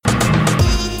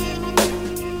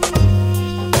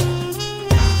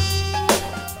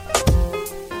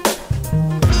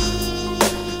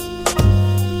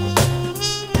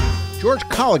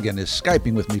Colligan is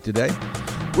Skyping with me today.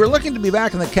 We're looking to be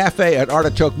back in the cafe at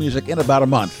Artichoke Music in about a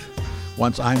month,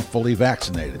 once I'm fully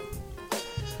vaccinated.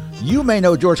 You may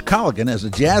know George Colligan as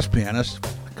a jazz pianist,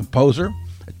 a composer,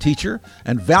 a teacher,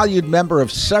 and valued member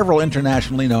of several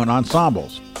internationally known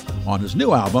ensembles. On his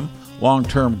new album,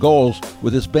 Long-Term Goals,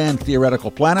 with his band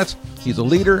Theoretical Planets, he's a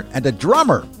leader and a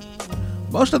drummer.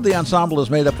 Most of the ensemble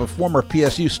is made up of former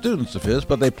PSU students of his,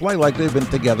 but they play like they've been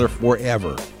together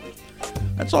forever.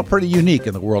 That's all pretty unique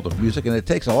in the world of music, and it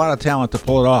takes a lot of talent to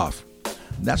pull it off.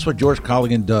 And that's what George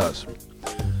Colligan does.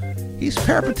 He's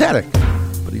peripatetic,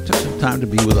 but he took some time to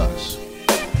be with us.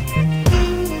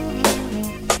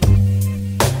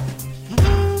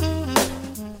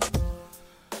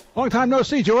 Long time no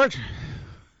see, George.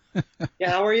 Yeah,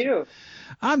 how are you?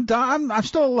 I'm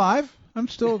still alive. I'm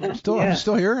still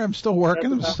here. I'm still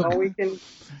working. That's all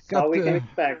we can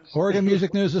expect. Oregon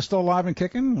Music News is still alive and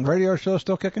kicking. Radio show is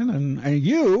still kicking, and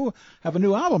you have a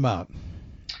new album out.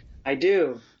 I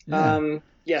do. Yeah.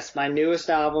 Yes, my newest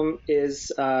album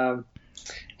is, and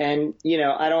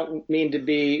I don't mean to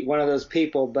be one of those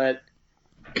people, but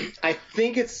I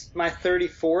think it's my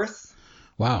 34th.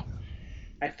 Wow.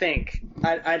 I think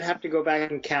I'd have to go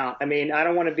back and count. I mean, I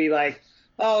don't want to be like,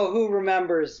 oh, who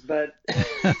remembers? But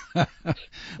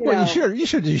well, you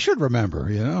should remember,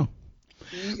 But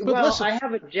well, listen. I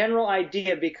have a general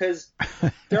idea because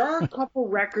there are a couple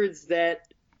records that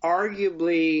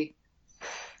arguably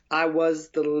I was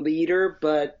the leader,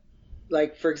 but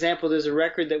like, for example, there's a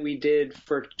record that we did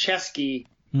for Chesky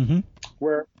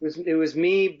where it was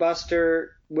me,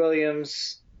 Buster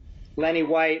Williams, Lenny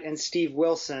White, and Steve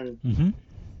Wilson.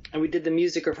 And we did the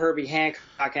music of Herbie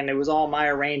Hancock, and it was all my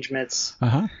arrangements.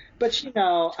 But,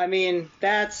 I mean,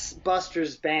 that's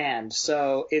Buster's band,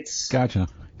 so it's... Gotcha.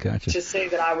 To say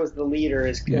that I was the leader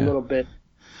is a little bit...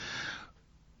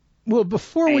 Well,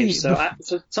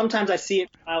 So sometimes I see it...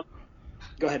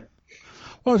 Go ahead.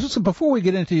 Well, just before we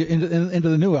get into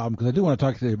the new album, because I do want to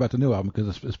talk to you about the new album,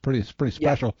 because it's pretty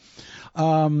special.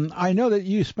 Yeah. I know that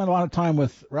you spent a lot of time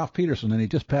with Ralph Peterson, and he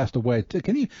just passed away.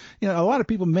 Can you, a lot of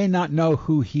people may not know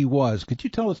who he was. Could you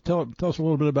tell us a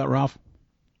little bit about Ralph?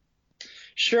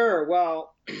 Sure.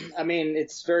 Well, I mean,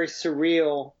 it's very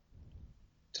surreal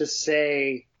to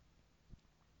say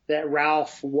that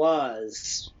Ralph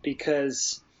was,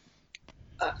 because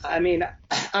I mean,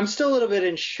 I'm still a little bit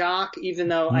in shock, even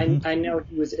though I know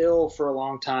he was ill for a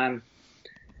long time.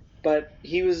 But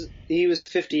he was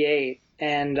 58,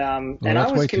 and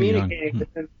I was communicating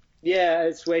with him. Yeah,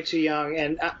 it's way too young.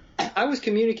 And I was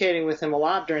communicating with him a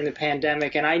lot during the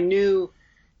pandemic, and I knew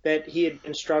that he had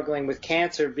been struggling with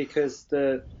cancer because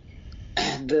the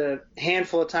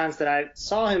handful of times that I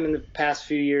saw him in the past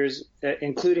few years,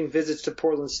 including visits to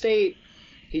Portland State,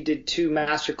 he did 2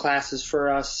 master classes for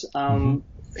us.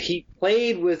 He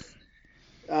played with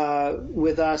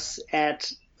us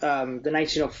at the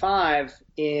 1905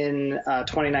 in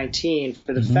 2019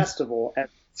 for the festival.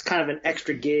 It's kind of an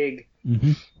extra gig,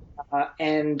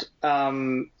 and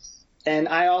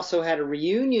I also had a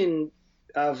reunion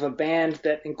of a band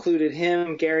that included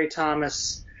him, Gary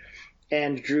Thomas,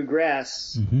 and Drew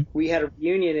Gress. We had a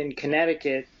reunion in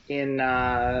Connecticut in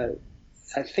I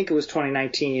think it was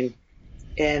 2019.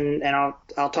 And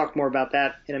I'll talk more about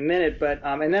that in a minute, but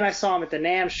and then I saw him at the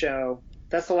NAMM show.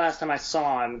 That's the last time I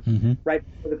saw him, right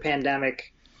before the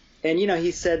pandemic. And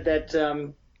he said that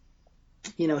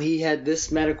he had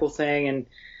this medical thing, and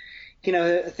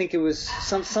I think it was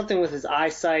something with his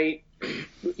eyesight. The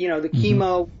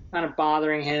chemo kind of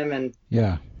bothering him, and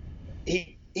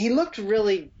he looked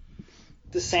really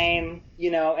the same,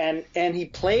 and he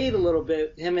played a little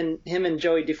bit. Him and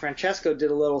Joey DeFrancesco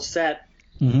did a little set.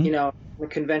 The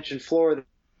convention floor that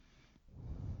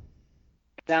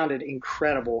sounded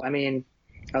incredible. I mean,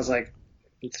 I was like,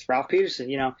 it's Ralph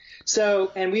Peterson,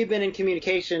 So, and we've been in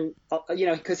communication,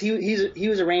 because he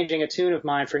was arranging a tune of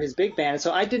mine for his big band, and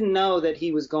so I didn't know that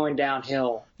he was going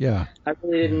downhill. Yeah, I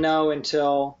really didn't know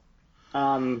until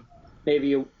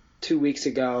maybe 2 weeks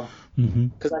ago,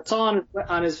 because I saw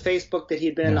on his Facebook that he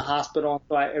had been in the hospital.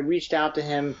 So I reached out to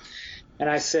him, and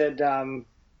I said,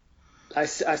 I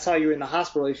saw you were in the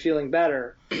hospital. Are you feeling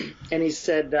better? And he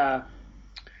said,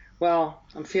 well,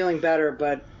 I'm feeling better,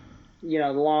 but,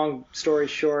 the long story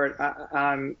short,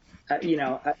 I'm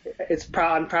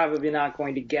probably not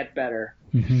going to get better.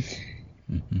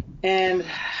 And,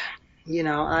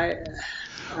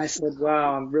 I said,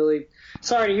 wow, I'm really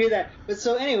sorry to hear that. But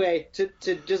so anyway, to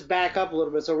just back up a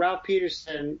little bit. So Ralph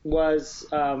Peterson was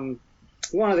one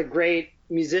of the great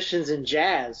musicians in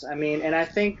jazz. I mean, and I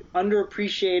think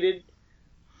underappreciated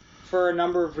for a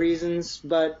number of reasons,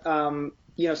 but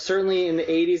certainly in the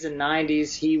 80s and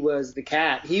 90s, he was the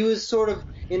cat. He was sort of,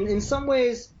 in some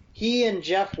ways, he and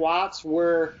Jeff Watts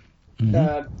were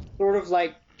sort of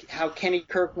like how Kenny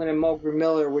Kirkland and Mulgrew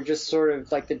Miller were just sort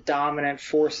of like the dominant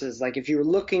forces. Like if you were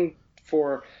looking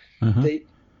for the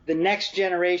next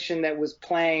generation that was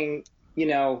playing,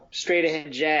 straight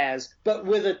ahead jazz, but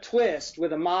with a twist,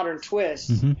 with a modern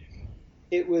twist,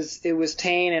 it was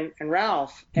Tane and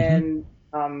Ralph. And,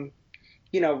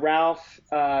 Ralph,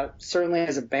 certainly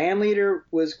as a band leader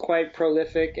was quite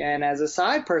prolific, and as a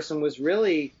side person was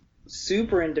really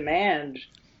super in demand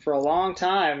for a long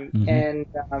time. And,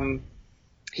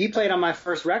 he played on my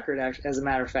first record, actually, as a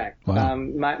matter of fact. Wow.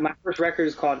 My first record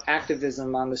is called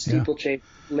Activism on the Steeplechase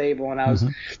label, and I was,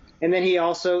 and then he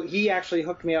actually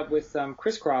hooked me up with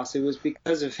Criss Cross. It was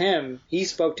because of him. He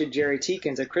spoke to Jerry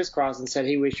Teekins at Criss Cross and said,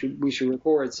 "Hey, we should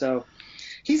record." So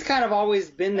he's kind of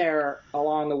always been there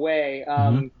along the way,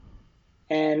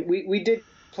 and we did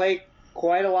play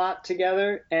quite a lot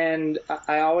together, and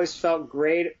I always felt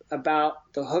great about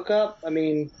the hookup. I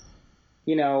mean,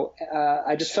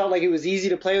 I just felt like it was easy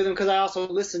to play with him because I also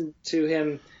listened to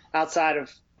him outside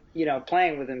of,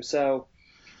 playing with him. So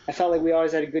I felt like we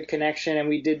always had a good connection, and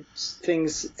we did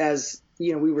things as,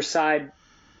 we were side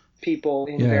people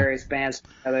in various bands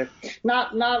together.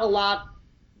 Not a lot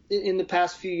in the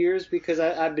past few years because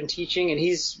I've been teaching, and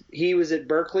he was at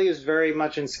Berklee. He was very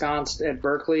much ensconced at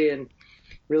Berklee and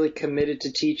really committed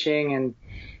to teaching,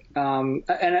 and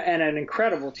an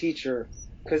incredible teacher.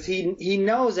 Because he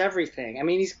knows everything. I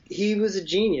mean, he was a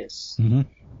genius.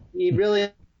 He really.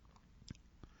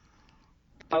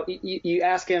 You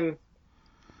ask him.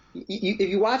 If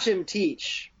you watch him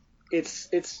teach,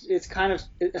 it's kind of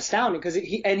astounding because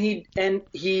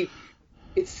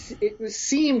it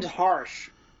seemed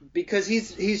harsh because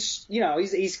he's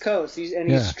East Coast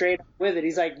he's straight up with it.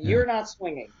 He's like, you're not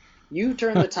swinging. You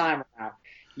turn the time around.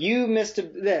 You missed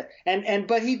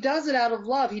but he does it out of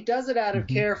love. He does it out of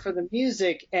care for the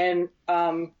music, and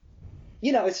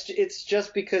it's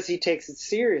just because he takes it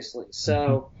seriously.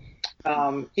 So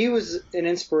he was an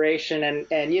inspiration,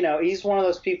 and he's one of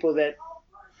those people that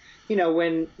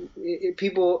when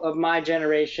people of my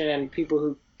generation and people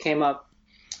who came up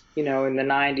in the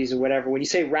 90s or whatever, when you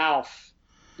say Ralph,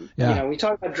 we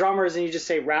talk about drummers and you just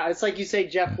say Ralph. It's like you say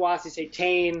Jeff Watts, you say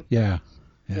Tane.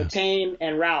 Tane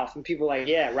and Ralph, and people are like,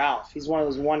 Ralph. He's one of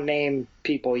those one name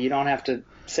people. You don't have to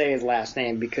say his last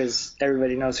name because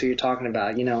everybody knows who you're talking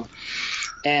about,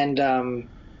 And I'm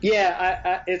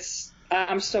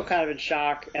still kind of in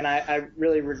shock, and I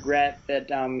really regret that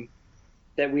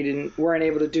that we weren't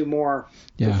able to do more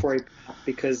before he passed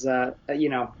because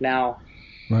now.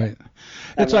 Right.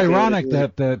 It's ironic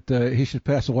that he should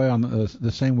pass away on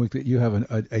the same week that you have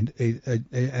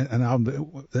an album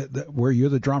where you're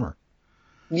the drummer.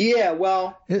 Yeah,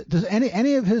 well, does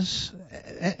any of his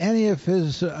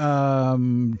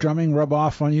drumming rub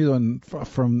off on you and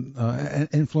from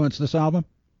influence this album?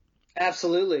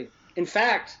 Absolutely. In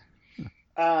fact,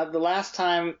 the last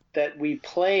time that we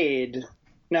played,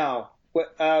 the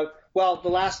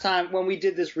last time when we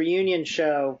did this reunion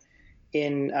show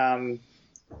in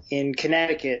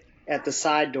Connecticut at the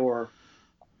Side Door,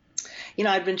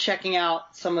 I'd been checking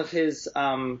out some of his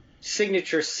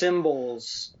signature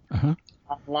cymbals.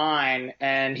 Online,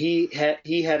 and he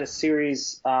had a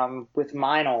series with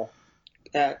Meinl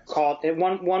called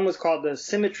one was called the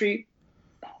Symmetry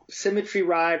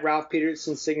Ride, Ralph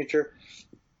Peterson signature.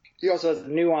 He also has the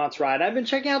Nuance Ride. I've been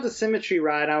checking out the Symmetry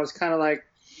Ride, and I was kind of like,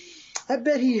 I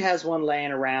bet he has one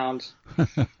laying around.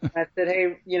 I said,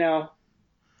 hey,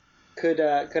 could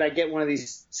I get one of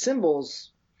these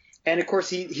cymbals? And of course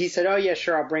he said, oh yeah,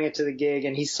 sure, I'll bring it to the gig,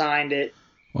 and he signed it.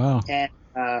 Wow. And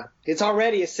it's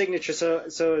already a signature, so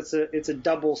it's a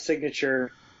double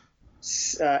signature,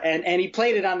 and he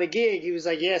played it on the gig. He was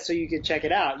like, yeah, so you could check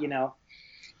it out,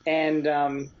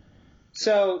 and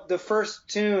so the first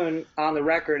tune on the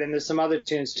record, and there's some other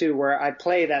tunes too where I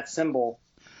play that cymbal.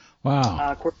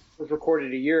 Wow. Of course, it was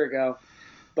recorded a year ago,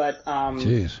 but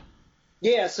jeez.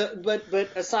 Yeah. So, but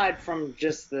aside from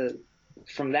just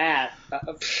from that,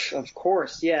 of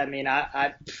course, yeah. I mean,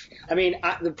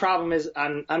 the problem is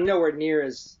I'm nowhere near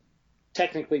as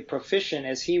technically proficient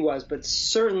as he was, but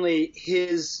certainly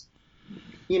his,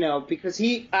 because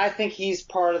I think he's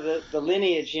part of the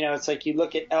lineage. It's like you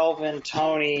look at Elvin,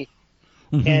 Tony,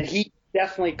 and he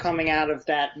definitely coming out of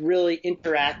that really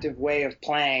interactive way of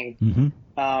playing.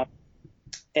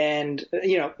 And,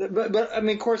 but I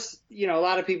mean, of course, a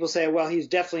lot of people say, well, he's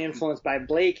definitely influenced by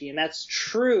Blakey, and that's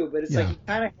true, but it's like he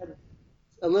kind of had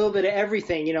a little bit of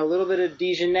everything, a little bit of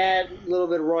DeJohnette, a little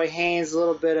bit of Roy Haynes, a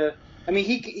little bit of, I mean,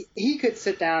 he could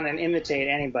sit down and imitate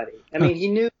anybody. I mean, he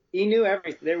knew He knew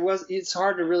everything. It's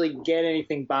hard to really get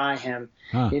anything by him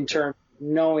in terms of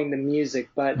knowing the music,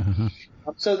 but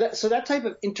so that type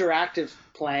of interactive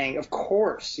playing, of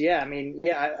course, I mean,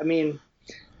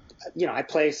 I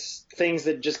play things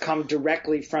that just come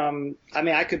directly from. I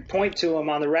mean, I could point to them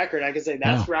on the record. I could say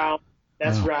that's Ralph,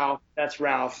 that's Ralph, that's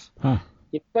Ralph.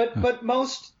 But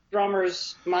most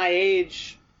drummers my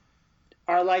age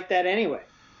are like that anyway.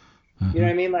 You know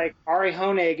what I mean? Like Ari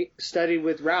Honig studied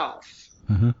with Ralph.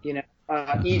 You know,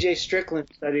 E.J. Strickland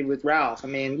studied with Ralph. I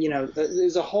mean, you know,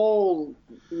 there's a whole.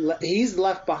 He's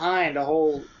left behind a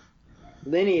whole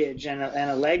lineage and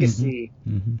a legacy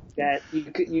that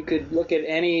you could look at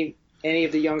any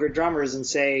of the younger drummers and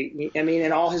say, I mean,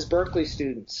 and all his Berklee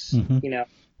students, you know.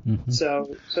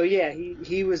 So yeah,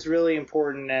 he was really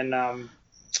important, and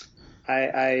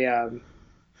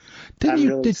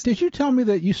Did you tell me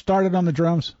that you started on the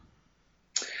drums?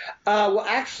 Well,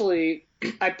 actually,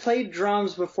 I played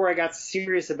drums before I got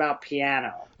serious about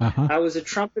piano. I was a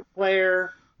trumpet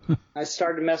player. I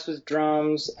started to mess with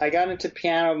drums. I got into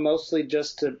piano mostly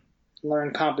just to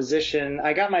learn composition.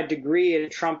 I got my degree in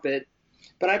trumpet,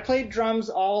 but I played drums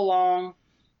all along.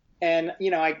 And,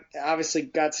 you know, I obviously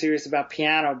got serious about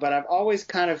piano, but I've always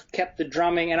kind of kept the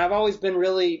drumming, and I've always been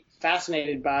really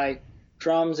fascinated by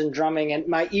drums and drumming, and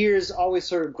my ears always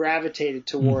sort of gravitated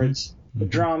towards the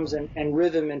drums and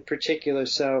rhythm in particular.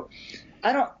 So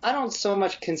I don't so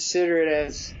much consider it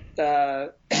as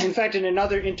in fact, in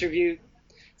another interview,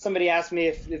 somebody asked me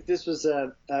if this was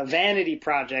a vanity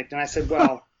project, and I said,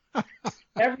 well,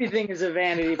 everything is a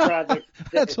vanity project.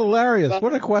 That's hilarious. But,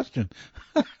 what a question.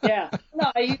 Yeah.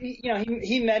 No,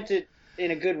 he meant it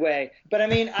in a good way. But I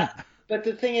mean, but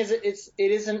the thing is, it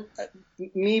isn't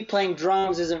me playing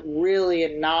drums isn't really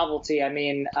a novelty. I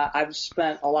mean, I've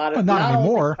spent a lot of not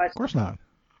anymore. Of course not.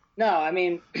 No, I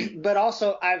mean, but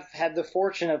also I've had the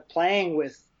fortune of playing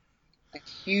with a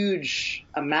huge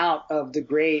amount of the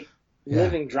great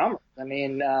living drummers. I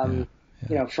mean,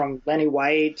 you know, from Lenny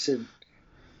White to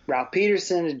Ralph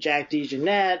Peterson to Jack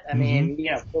DeJohnette. I mean,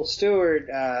 you know, Phil Stewart.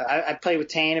 I played with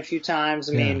Tane a few times.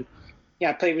 I mean,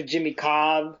 I played with Jimmy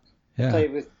Cobb.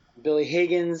 Played with Billy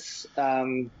Higgins.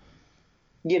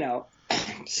 You know,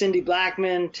 Cindy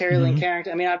Blackman, Terry Lynn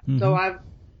Carrington. I mean, so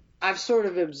I've sort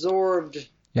of absorbed,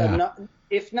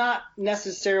 if not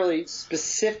necessarily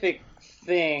specific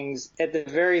things, at the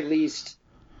very least,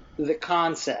 the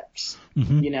concepts.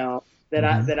 You know, that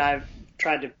I've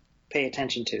tried to pay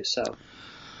attention to.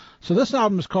 So this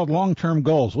album is called Long-Term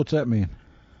Goals. What's that mean?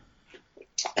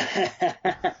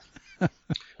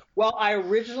 Well, I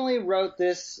originally wrote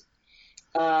this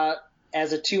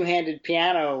as a two-handed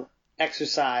piano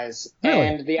exercise. Really?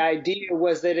 And the idea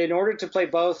was that in order to play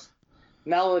both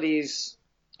melodies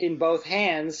in both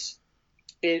hands,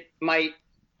 it might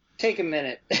take a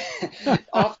minute.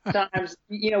 Oftentimes,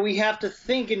 you know, we have to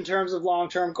think in terms of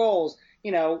long-term goals.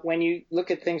 You know, when you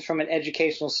look at things from an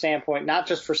educational standpoint, not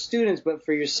just for students, but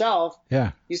for yourself,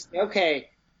 you say, okay,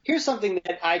 here's something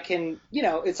that I can, you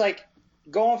know, it's like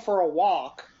going for a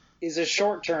walk is a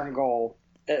short-term goal.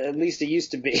 At least it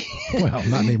used to be. Well,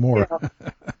 not anymore. You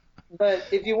know? But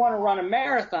if you want to run a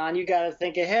marathon, you got to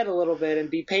think ahead a little bit and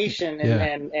be patient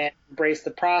and embrace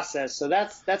the process. So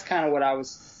that's kind of what I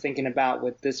was thinking about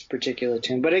with this particular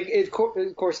tune. But it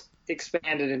of course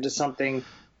expanded into something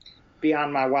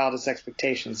beyond my wildest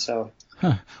expectations. So,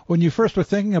 when you first were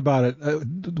thinking about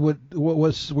it,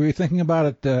 were you thinking about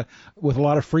it with a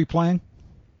lot of free playing?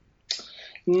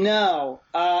 No,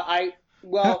 How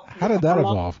did that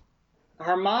evolve?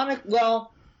 Harmonic,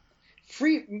 well,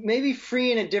 maybe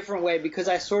free in a different way, because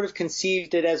I sort of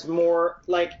conceived it as more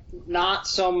like not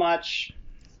so much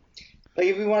like,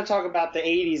 if we want to talk about the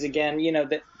 80s again, you know,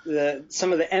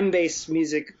 some of the M-bass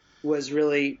music was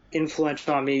really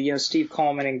influential on me, you know, Steve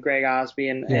Coleman and Greg Osby,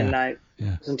 and I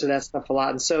listened to that stuff a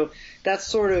lot. And so that's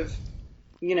sort of,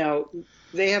 you know,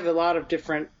 they have a lot of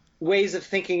different ways of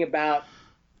thinking about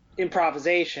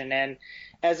improvisation, and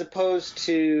as opposed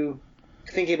to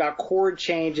thinking about chord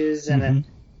changes and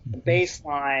a bass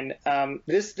line,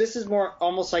 this is more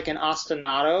almost like an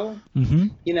ostinato,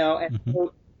 you know, and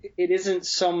so it isn't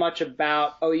so much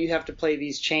about, oh, you have to play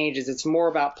these changes. It's more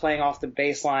about playing off the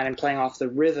bass line and playing off the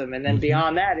rhythm, and then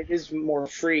beyond that, it is more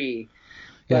free.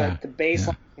 But the bass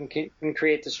line can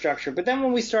create the structure. But then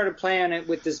when we started playing it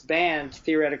with this band,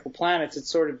 Theoretical Planets,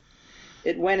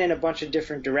 it went in a bunch of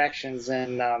different directions,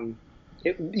 and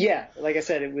like I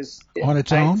said, it was on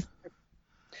its own.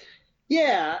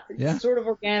 Sort of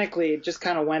organically, it just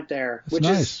kind of went there, That's which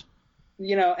nice. is,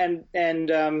 you know, and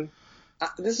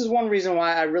this is one reason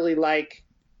why I really like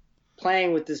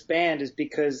playing with this band is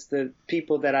because the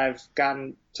people that I've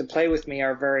gotten to play with me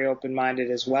are very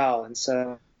open-minded as well. And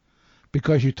so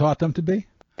Because you taught them to be?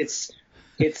 it's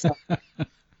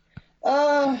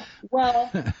well,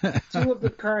 two of the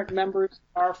current members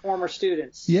are former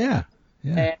students. Yeah.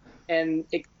 And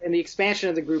the expansion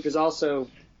of the group is also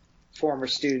former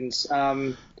students.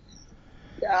 I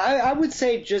would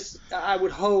say I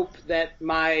would hope that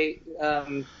my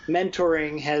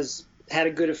mentoring has had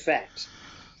a good effect.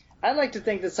 I'd like to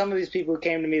think that some of these people who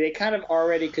came to me, they kind of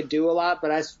already could do a lot,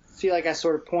 but I feel like I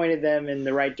sort of pointed them in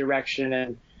the right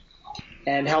direction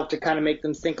and helped to kind of make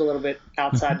them think a little bit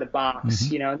outside the box.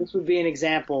 Mm-hmm. This would be an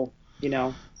example,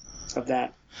 of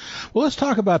that. Well, let's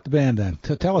talk about the band then.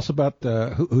 Tell us about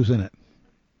who's in it.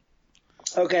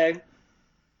 Okay.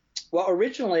 Well,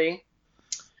 originally,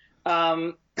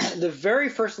 the very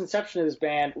first inception of this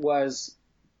band was,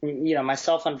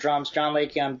 myself on drums, John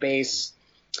Lakey on bass,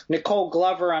 Nicole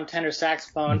Glover on tenor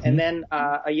saxophone, mm-hmm. and then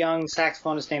a young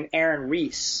saxophonist named Aaron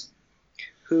Reese,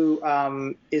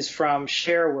 who is from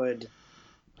Sherwood.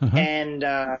 Uh-huh. And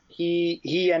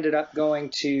he ended up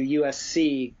going to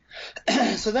USC.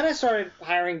 So then I started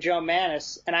hiring Joe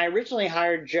Maness, and I originally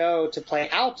hired Joe to play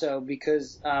alto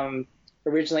because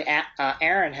originally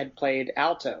Aaron had played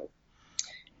alto.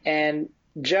 And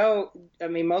Joe,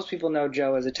 most people know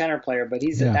Joe as a tenor player, but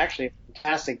he's actually a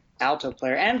fantastic alto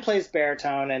player and plays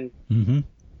baritone and mm-hmm.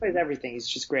 plays everything. He's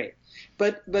just great.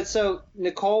 But so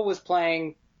Nicole was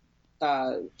playing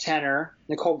tenor,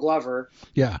 Nicole Glover.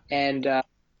 Yeah. And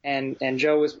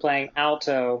Joe was playing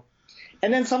alto.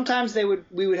 And then sometimes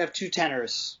we would have two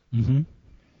tenors. Mm-hmm.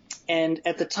 And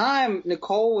at the time,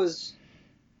 Nicole was,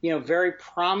 very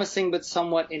promising but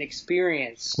somewhat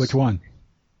inexperienced. Which one?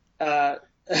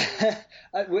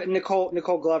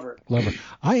 Nicole Glover.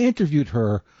 I interviewed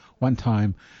her one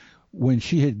time when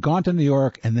she had gone to New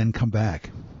York and then come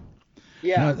back.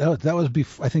 Yeah. That was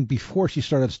before she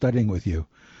started studying with you.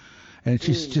 And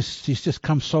she's just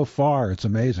come so far. It's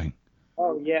amazing.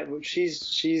 Oh yeah,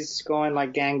 she's going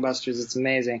like gangbusters. It's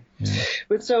amazing. Yeah.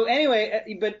 But so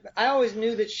anyway, but I always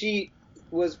knew that she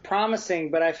was promising,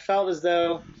 but I felt as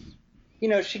though,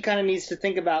 she kind of needs to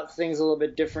think about things a little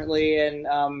bit differently.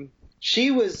 And she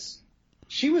was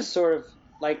sort of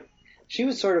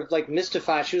like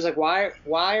mystified. She was like,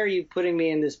 why are you putting me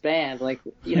in this band? Like,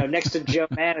 next to Joe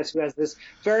Maness, who has this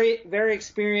very, very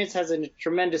experienced, has a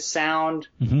tremendous sound.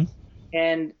 Mm-hmm.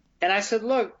 And I said,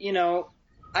 look,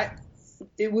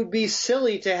 it would be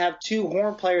silly to have two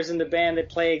horn players in the band that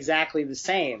play exactly the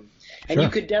same. And Sure.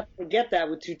 you could definitely get that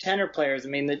with two tenor players.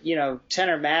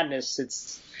 Tenor madness,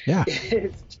 it's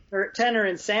tenor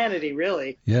insanity,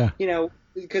 really. Yeah.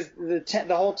 Because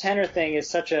the whole tenor thing is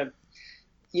such a,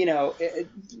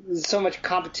 so much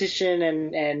competition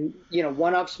and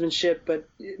one-upsmanship. But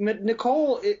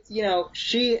Nicole,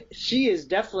 she is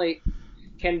definitely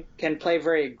can play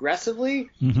very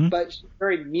aggressively, mm-hmm. but she's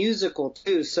very musical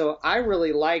too. So I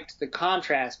really liked the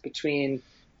contrast between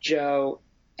Joe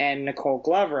and Nicole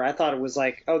Glover. I thought it was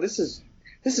like, oh, this is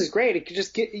great. It could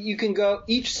just you can go,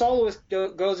 each soloist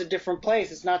goes a different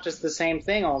place. It's not just the same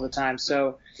thing all the time.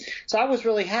 So I was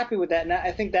really happy with that. And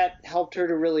I think that helped her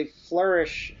to really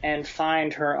flourish and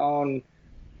find her own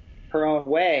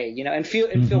way, and feel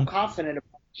mm-hmm. confident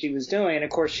about what she was doing. And of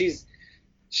course she's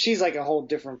like a whole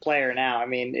different player now.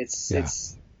 It's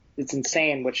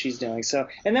insane what she's doing. So,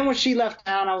 and then when she left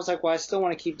town, I was like, well, I still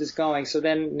want to keep this going. So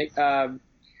then,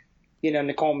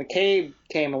 Nicole McCabe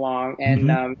came along, and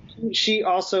mm-hmm. She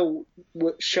also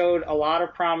showed a lot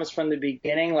of promise from the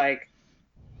beginning.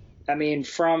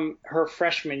 From her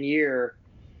freshman year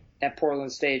at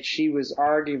Portland State, she was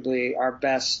arguably our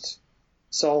best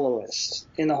soloist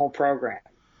in the whole program.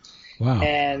 Wow.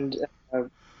 And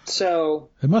so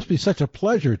it must be such a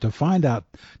pleasure to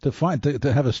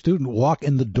to have a student walk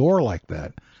in the door like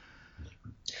that.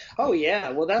 Oh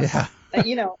yeah, well that's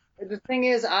the thing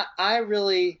is I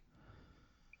really,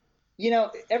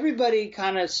 everybody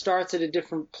kind of starts at a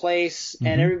different place, mm-hmm.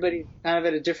 and everybody's kind of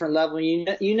at a different level.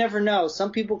 You never know.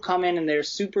 Some people come in and they're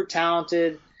super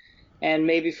talented, and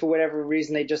maybe for whatever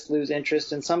reason they just lose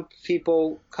interest. And some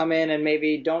people come in and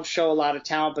maybe don't show a lot of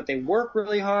talent, but they work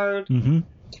really hard. Mm-hmm.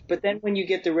 But then when you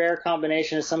get the rare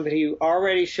combination of somebody who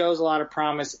already shows a lot of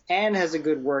promise and has a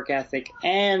good work ethic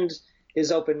and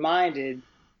is open-minded,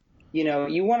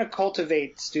 you want to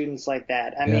cultivate students like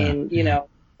that.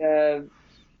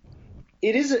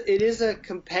 It is a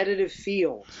competitive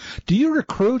field. Do you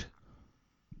recruit?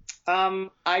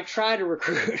 I try to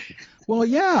recruit. Well,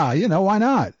 yeah, why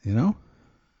not?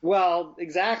 Well,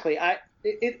 exactly.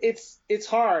 It's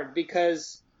hard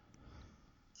because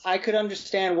I could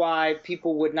understand why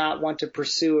people would not want to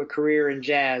pursue a career in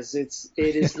jazz. It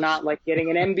is not like getting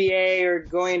an MBA or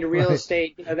going into real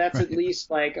estate. That's at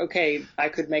least like, okay, I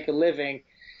could make a living.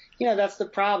 That's the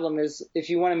problem, is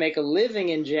if you want to make a living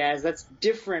in jazz, that's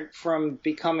different from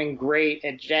becoming great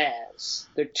at jazz.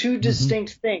 They're two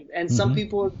distinct things, and some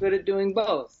people are good at doing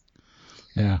both.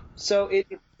 Yeah. So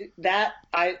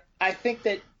I think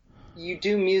that you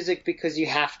do music because you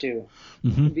have to,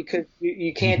 because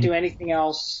you can't do anything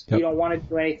else. Yep. You don't want to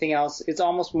do anything else. It's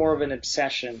almost more of an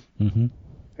obsession. You know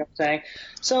what I'm saying?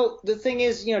 So the thing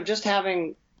is, just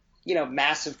having,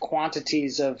 massive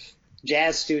quantities of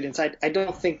jazz students, I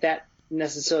don't think that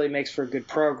necessarily makes for a good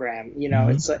program.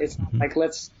 It's like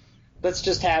let's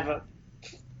just have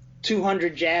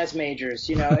 200 jazz majors.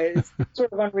 It's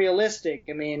sort of unrealistic.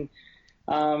 I mean,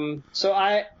 so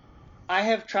I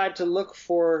have tried to look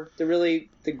for the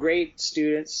great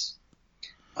students.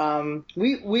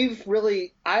 We've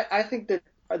really, I think that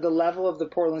the level of the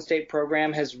Portland State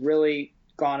program has really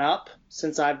gone up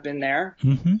since I've been there.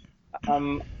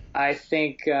 I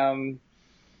think,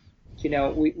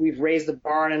 we've raised the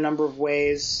bar in a number of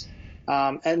ways.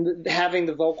 And having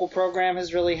the vocal program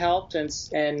has really helped.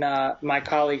 And my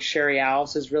colleague Sherry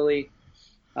Alves has really,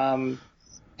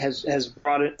 has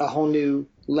brought a whole new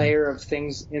layer of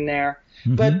things in there.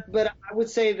 But I would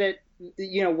say that,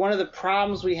 one of the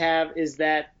problems we have is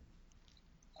that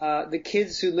the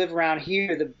kids who live around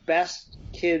here, the best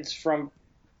kids from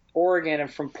Oregon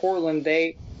and from Portland,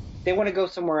 they want to go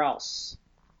somewhere else.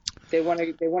 They want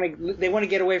to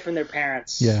get away from their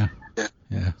parents. Yeah.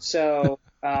 So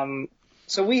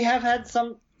we have had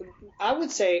some, I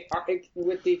would say,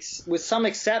 with some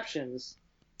exceptions,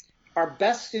 our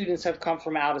best students have come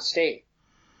from out of state.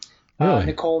 Really?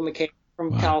 Nicole McKay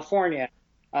from California.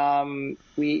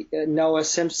 Noah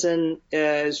Simpson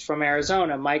is from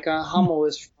Arizona. Micah Hummel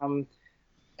is from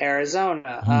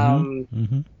Arizona.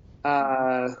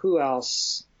 Who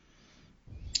else?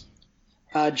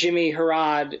 Jimmy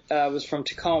Harad was from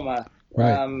Tacoma.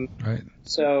 Right.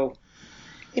 So,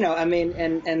 I mean,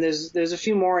 and there's a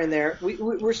few more in there.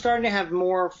 We're starting to have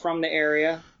more from the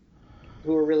area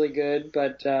who are really good,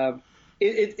 but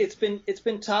it's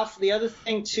been tough. The other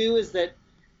thing too is that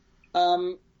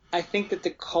I think that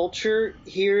the culture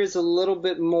here is a little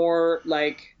bit more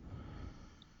like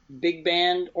big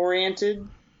band oriented,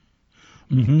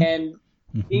 and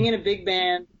being in a big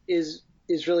band is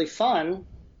really fun,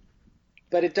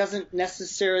 but it doesn't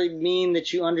necessarily mean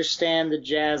that you understand the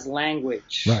jazz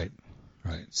language. Right.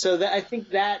 So I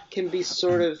think that can be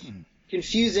sort of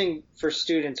confusing for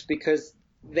students, because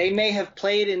they may have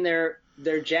played in their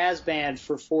jazz band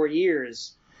for 4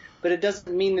 years, but it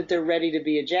doesn't mean that they're ready to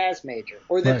be a jazz major,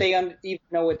 or that they even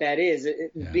know what that is.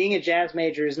 Being a jazz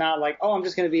major is not like, oh, I'm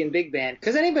just going to be in big band,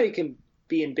 because anybody can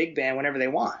be in big band whenever they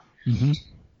want.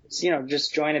 It's,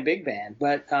 just join a big band.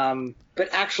 But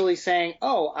actually saying,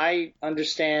 oh, I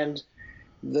understand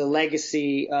the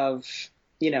legacy of,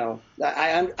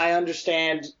 I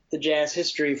understand the jazz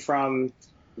history from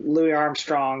Louis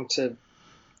Armstrong to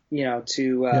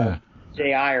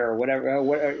Jay Iyer or whatever,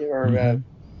 or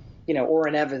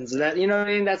Orrin Evans, that, what I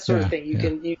mean, that sort of thing.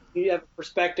 You have a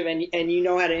perspective, and you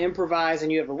know how to improvise,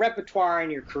 and you have a repertoire,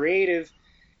 and you're creative,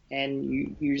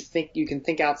 and you can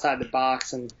think outside the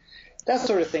box, and that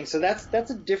sort of thing. So that's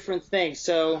a different thing.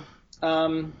 So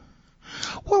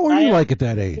what were you like at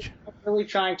that age? I'm really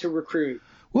trying to recruit.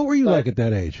 What were you like at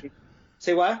that age?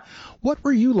 Say what? What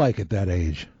were you like at that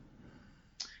age?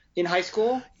 In high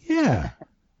school? Yeah.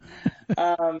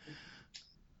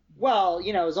 Well,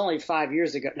 it was only 5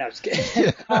 years ago. No, just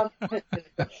kidding.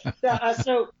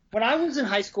 So when I was in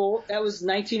high school, that was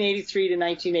 1983 to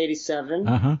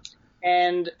 1987.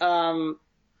 And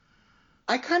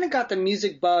I kind of got the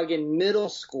music bug in middle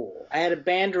school. I had a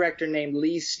band director named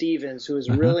Lee Stevens who was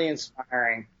really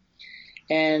inspiring.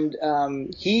 And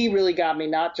he really got me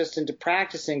not just into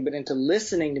practicing, but into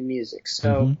listening to music.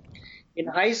 So in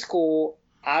high school,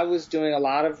 I was doing a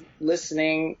lot of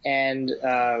listening, and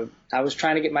I was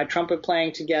trying to get my trumpet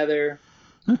playing together.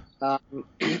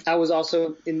 I was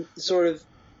also in sort of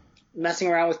messing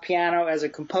around with piano as a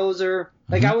composer.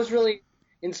 Like I was really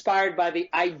inspired by the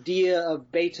idea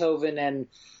of Beethoven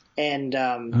and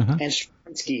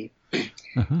Stravinsky.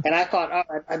 And I thought,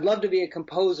 oh, I'd love to be a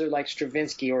composer like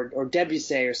Stravinsky or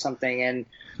Debussy or something. And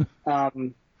I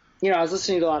was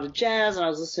listening to a lot of jazz, and I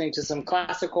was listening to some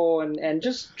classical, and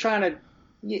just trying to.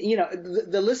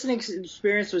 The listening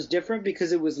experience was different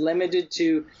because it was limited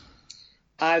to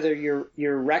either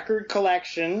your record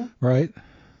collection, right,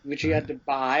 which you had to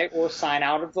buy or sign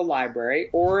out of the library,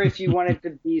 or if you wanted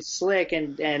to be slick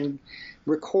and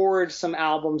record some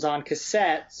albums on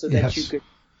cassette so that you could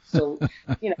So,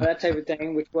 that type of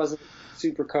thing, which wasn't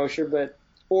super kosher, but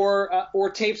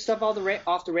or tape stuff off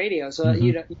the radio. So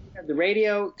you have the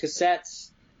radio, cassettes,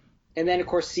 and then of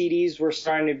course CDs were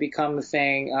starting to become the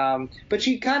thing. But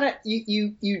you kind of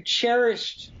you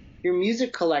cherished your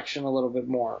music collection a little bit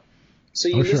more. So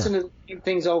you listen to the same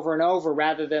things over and over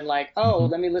rather than like,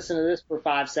 let me listen to this for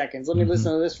 5 seconds. Let me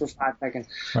listen to this for 5 seconds.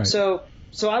 Right.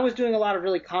 So I was doing a lot of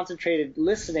really concentrated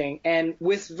listening and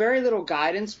with very little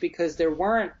guidance because there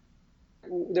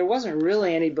wasn't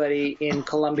really anybody in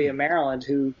Columbia, Maryland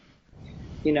who,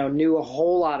 knew a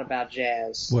whole lot about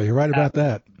jazz. Well, you're right about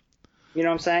that. You know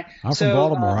what I'm saying? I'm from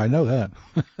Baltimore. I know that.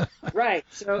 Right.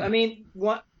 So, I mean,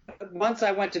 once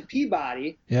I went to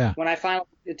Peabody, when I finally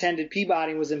attended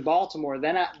Peabody and was in Baltimore,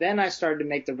 then I started to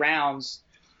make the rounds.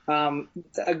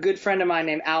 A good friend of mine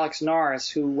named Alex Norris,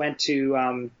 who went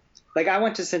to I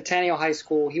went to Centennial High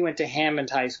School, he went to Hammond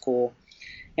High School,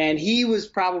 and he was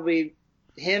probably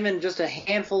him and just a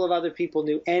handful of other people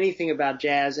knew anything about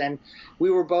jazz, and we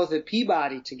were both at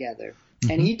Peabody together.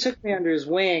 And he took me under his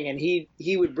wing, and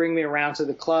he would bring me around to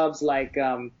the clubs like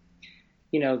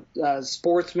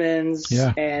Sportsman's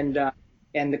and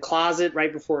the Closet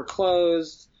right before it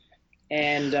closed.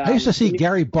 And I used to see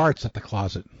Gary Bartz at the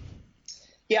Closet.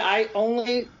 Yeah, I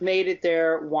only made it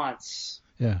there once.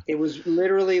 Yeah, it was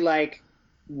literally like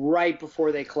right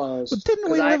before they closed. But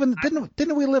didn't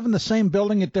we live in the same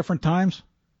building at different times?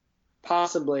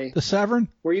 Possibly. The Severn?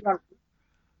 Were you on?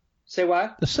 Say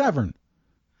what? The Severn.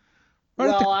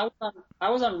 Well, I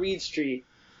was on Reed Street.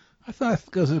 I thought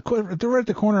because they're right at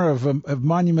the corner of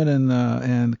Monument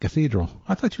and Cathedral.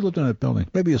 I thought you lived in that building.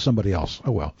 Maybe it's somebody else.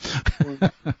 Oh well.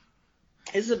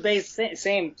 It's the base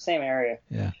same area.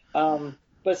 Yeah.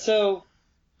 But so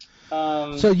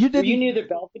you didn't. Were you near the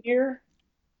Belvedere?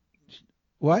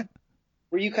 What?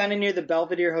 Were you kind of near the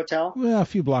Belvedere Hotel? Well, a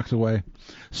few blocks away.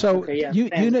 So okay, yeah,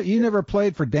 you never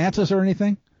played for dances or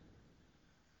anything?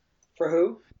 For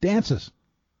who? Dances.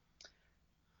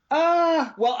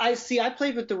 Well, I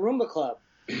played with the Roomba Club.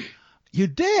 You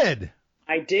did?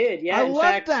 I did, yeah. I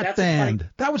loved that band.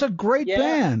 That was a great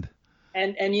band.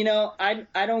 And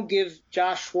I don't give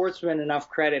Josh Schwartzman enough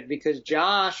credit because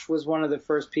Josh was one of the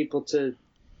first people to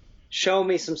show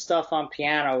me some stuff on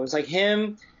piano. It was like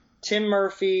him, Tim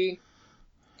Murphy,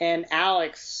 and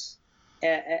Alex.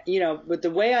 But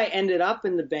the way I ended up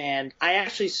in the band, I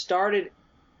actually started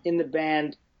in the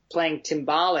band playing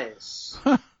timbales.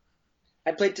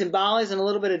 I played timbales and a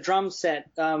little bit of drum set.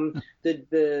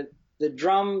 The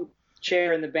drum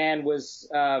chair in the band was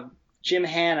Jim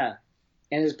Hanna,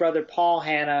 and his brother Paul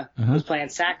Hanna was playing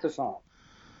saxophone.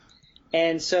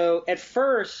 And so at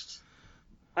first,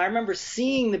 I remember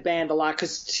seeing the band a lot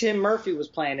because Tim Murphy was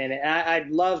playing in it.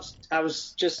 And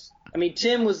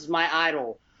Tim was my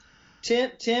idol.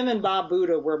 Tim and Bob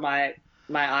Buddha were my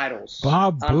idols.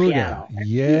 Bob Buddha.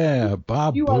 Yeah,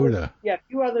 Bob Buddha. A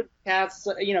few other cats.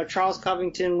 Charles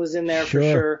Covington was in there for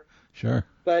sure. Sure.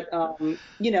 But,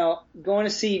 going to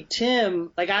see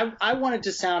Tim, I wanted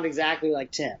to sound exactly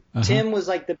like Tim. Tim was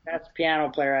like the best piano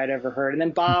player I'd ever heard. And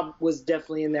then Bob was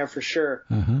definitely in there for sure.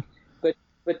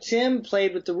 But Tim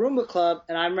played with the Roomba Club,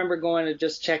 and I remember going to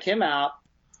just check him out.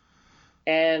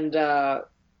 And, I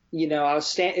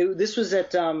was this was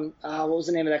at, what was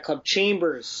the name of that club?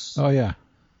 Chambers. Oh, yeah.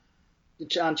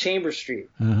 On Chambers Street.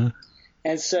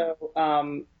 And so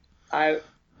I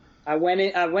went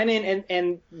in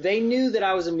and they knew that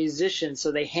I was a musician,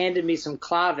 so they handed me some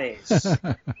claves.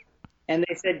 And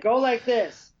they said, go like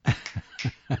this.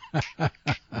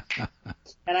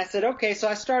 And I said, okay. So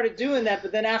I started doing that,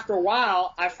 but then after a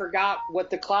while, I forgot what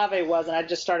the clave was, and I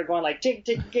just started going like tick,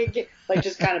 tick, tick, tick, like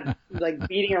just kind of like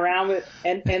beating around with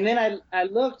it. And then I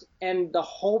looked, and the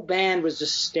whole band was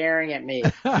just staring at me.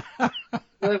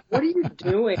 Like, what are you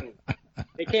doing?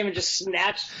 They came and just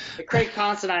snatched Craig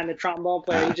Considine, the trombone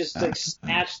player. He just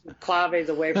snatched the claves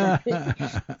away from me.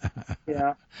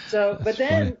 So, but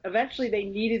then eventually they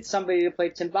needed somebody to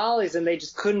play timbales, and they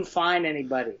just couldn't find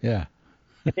anybody. Yeah.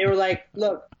 They were like,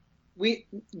 "Look, we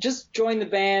just join the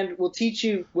band. We'll teach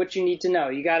you what you need to know.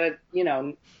 You gotta,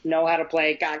 know how to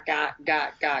play ga ga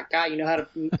ga ga ga. You know how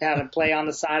to play on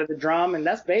the side of the drum, and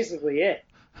that's basically it."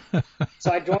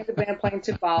 So I joined the band playing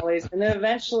timbales, and then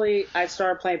eventually I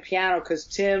started playing piano because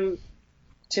Tim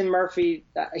Murphy,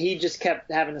 he just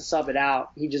kept having to sub it out.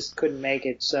 He just couldn't make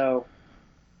it. So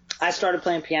I started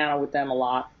playing piano with them a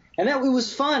lot. And it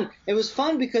was fun. It was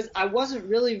fun because I wasn't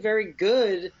really very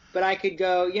good, but I could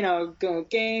go, go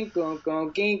gang, go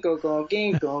gang, go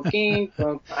gang, go gang,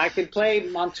 go. I could play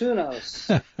Montunos.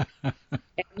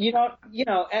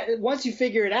 And once you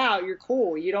figure it out, you're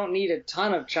cool. You don't need a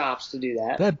ton of chops to do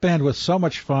that. That band was so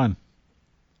much fun.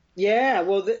 Yeah,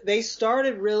 well, they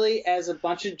started really as a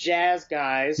bunch of jazz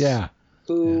guys Yeah.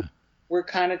 who were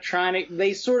kind of trying to,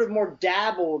 they sort of more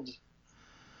dabbled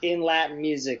in Latin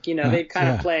music. They'd kind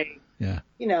of play,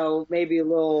 maybe a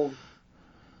little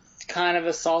kind of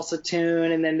a salsa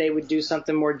tune, and then they would do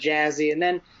something more jazzy. And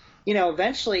then,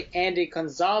 eventually Andy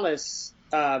Gonzalez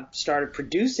started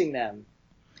producing them.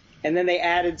 And then they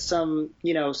added some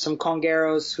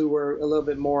congueros who were a little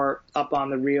bit more up on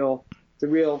the real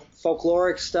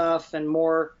folkloric stuff and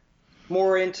more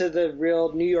into the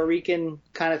real New Yorican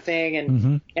kind of thing.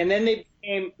 And then they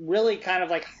became really kind of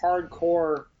like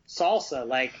hardcore salsa,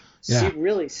 like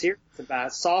really serious about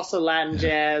it. Salsa, Latin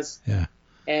jazz. Yeah.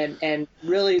 And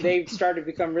really they started to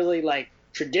become really like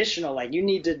traditional, like you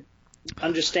need to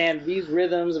understand these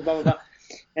rhythms and blah, blah, blah.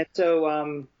 And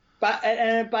so,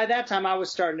 by that time I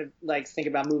was starting to like think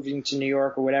about moving to New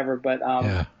York or whatever, but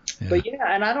and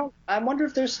I wonder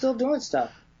if they're still doing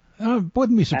stuff. I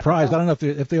wouldn't be surprised. I don't know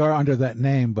if they are under that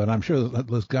name, but I'm sure that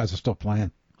those guys are still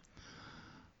playing.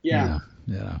 Yeah.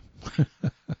 Yeah.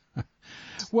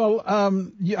 Well,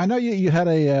 I know you had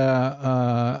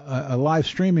a live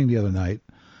streaming the other night.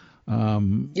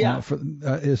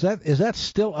 Is that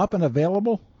still up and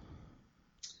available?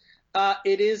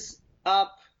 It is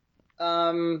up.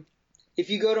 If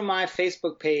you go to my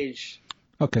Facebook page.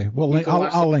 Okay. Well,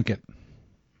 I'll link it.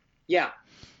 Yeah.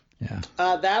 Yeah.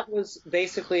 That was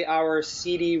basically our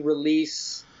CD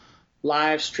release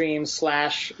live stream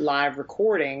 / live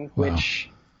recording, which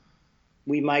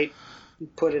we might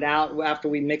put it out after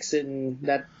we mix it and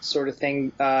that sort of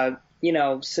thing.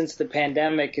 Since the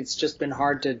pandemic, it's just been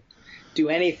hard to do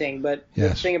anything. But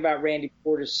the thing about Randy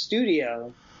Porter's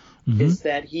studio is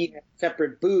that he had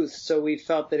separate booths, so we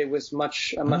felt that it was a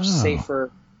much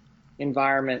safer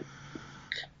environment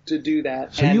to do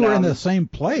that. So you were in the same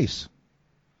place.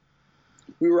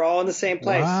 We were all in the same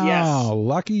place. Wow, yes.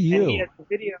 Lucky you. And he had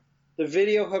the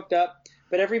video hooked up,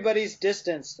 but everybody's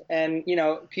distanced, and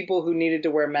people who needed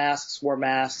to wear masks wore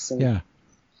masks, and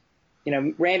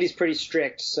Randy's pretty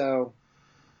strict, so.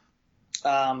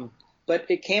 But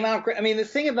it came out great. I mean, the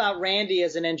thing about Randy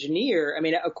as an engineer, I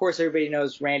mean, of course, everybody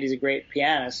knows Randy's a great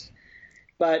pianist.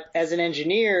 But as an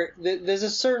engineer, there's a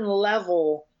certain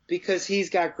level because he's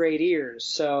got great ears.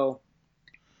 So,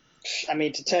 I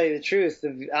mean, to tell you the truth,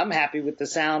 I'm happy with the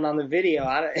sound on the video.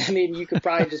 I mean, you could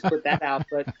probably just put that out.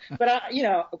 But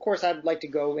of course, I'd like to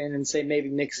go in and say maybe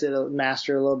mix it,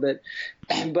 master a little bit.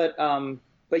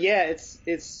 But yeah,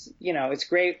 it's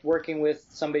great working with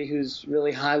somebody who's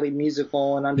really highly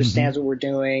musical and understands what we're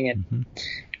doing,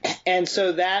 and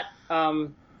so that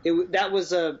that was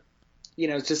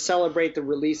to celebrate the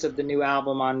release of the new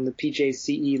album on the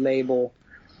PJCE label,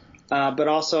 but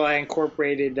also I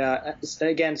incorporated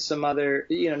again some other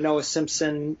Noah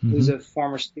Simpson, who's a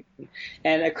former student,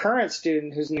 and a current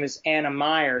student whose name is Anna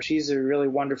Meyer. She's a really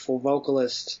wonderful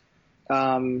vocalist.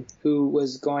 Who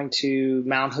was going to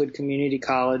Mount Hood Community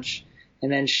College, and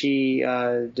then she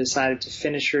decided to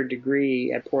finish her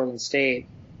degree at Portland State.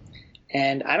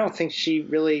 And I don't think she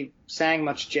really sang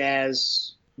much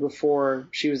jazz before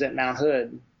she was at Mount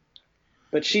Hood.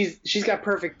 But she's got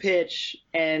perfect pitch,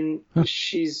 and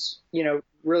she's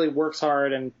really works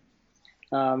hard, and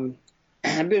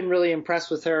I've been really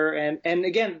impressed with her. And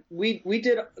again, we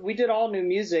did all new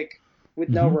music with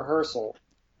no rehearsal.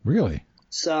 Really?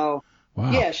 So.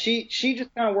 Wow. Yeah, she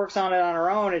just kind of works on it on her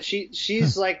own, and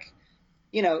she's like,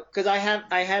 because I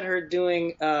had her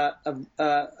doing a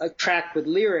track with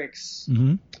lyrics,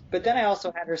 but then I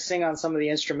also had her sing on some of the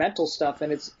instrumental stuff,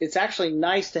 and it's actually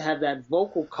nice to have that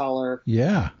vocal color,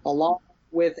 along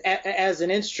with as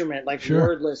an instrument, like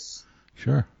wordless.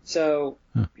 Sure. So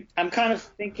I'm kind of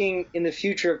thinking in the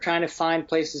future of trying to find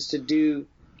places to do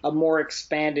a more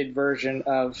expanded version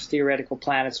of Theoretical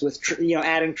Planets with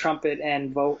adding trumpet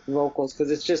and vocals, because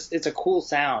it's a cool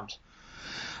sound.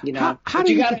 How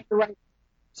do you got the right?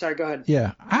 Sorry, go ahead.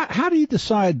 Yeah. How do you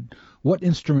decide what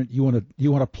instrument you want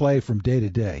to play from day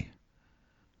to day?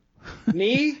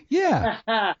 Me?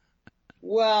 Yeah.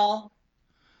 Well,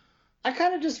 I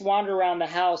kind of just wander around the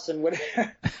house, and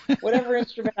whatever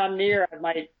instrument I'm near, I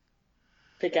might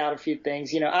pick out a few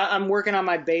things. I'm working on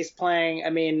my bass playing.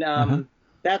 I mean.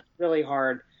 That's really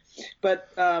hard. But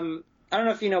I don't know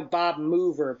if you know Bob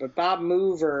Mover, but Bob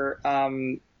Mover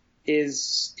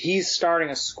he's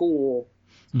starting a school,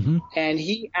 and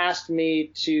he asked me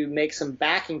to make some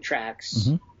backing tracks.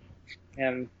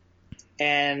 And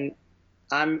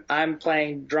I'm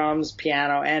playing drums,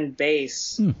 piano, and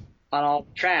bass on all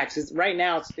the tracks. Right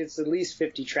now it's at least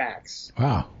 50 tracks.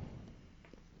 Wow.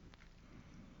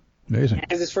 Amazing.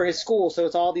 Because it's for his school, so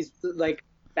it's all these like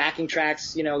backing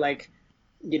tracks, like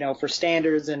for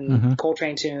standards and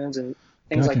Coltrane tunes and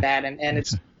things like that. And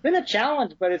it's been a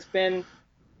challenge, but it's been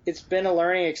a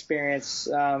learning experience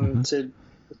to,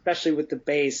 especially with the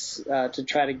bass, to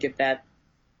try to get that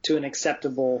to an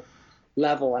acceptable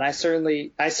level. And I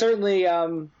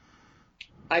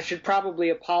should probably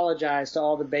apologize to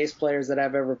all the bass players that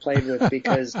I've ever played with,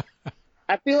 because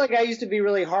I feel like I used to be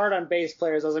really hard on bass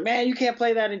players. I was like, man, you can't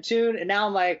play that in tune. And now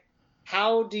I'm like,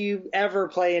 how do you ever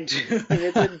play in tune?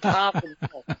 It's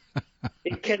impossible.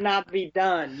 It cannot be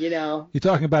done, You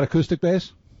talking about acoustic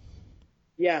bass?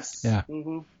 Yes. Yeah.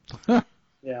 Mm-hmm.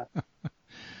 Yeah.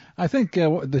 I think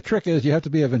the trick is you have to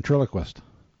be a ventriloquist,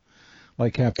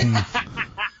 like Captain.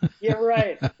 Yeah,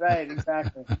 right,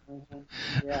 exactly. Mm-hmm.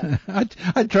 Yeah.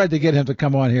 I tried to get him to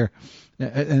come on here,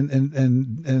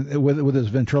 and with his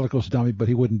ventriloquist dummy, but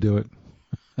he wouldn't do it.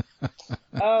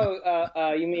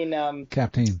 You mean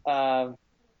Captain?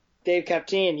 Dave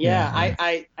Capteen. Yeah.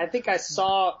 I think I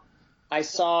saw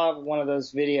one of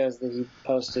those videos that he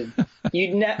posted.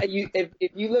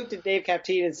 If you looked at Dave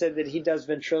Capteen and said that he does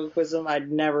ventriloquism,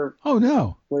 I'd never. Oh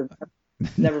no. Would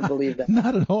never believe that.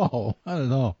 Not at all.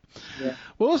 Yeah.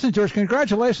 Well, listen, George,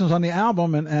 congratulations on the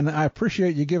album, and I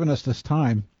appreciate you giving us this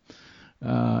time.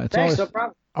 Thanks, no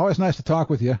problem. Always nice to talk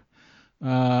with you. All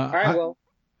right, well.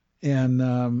 And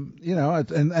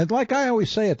and like I always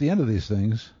say at the end of these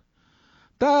things,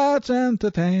 that's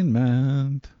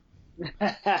entertainment.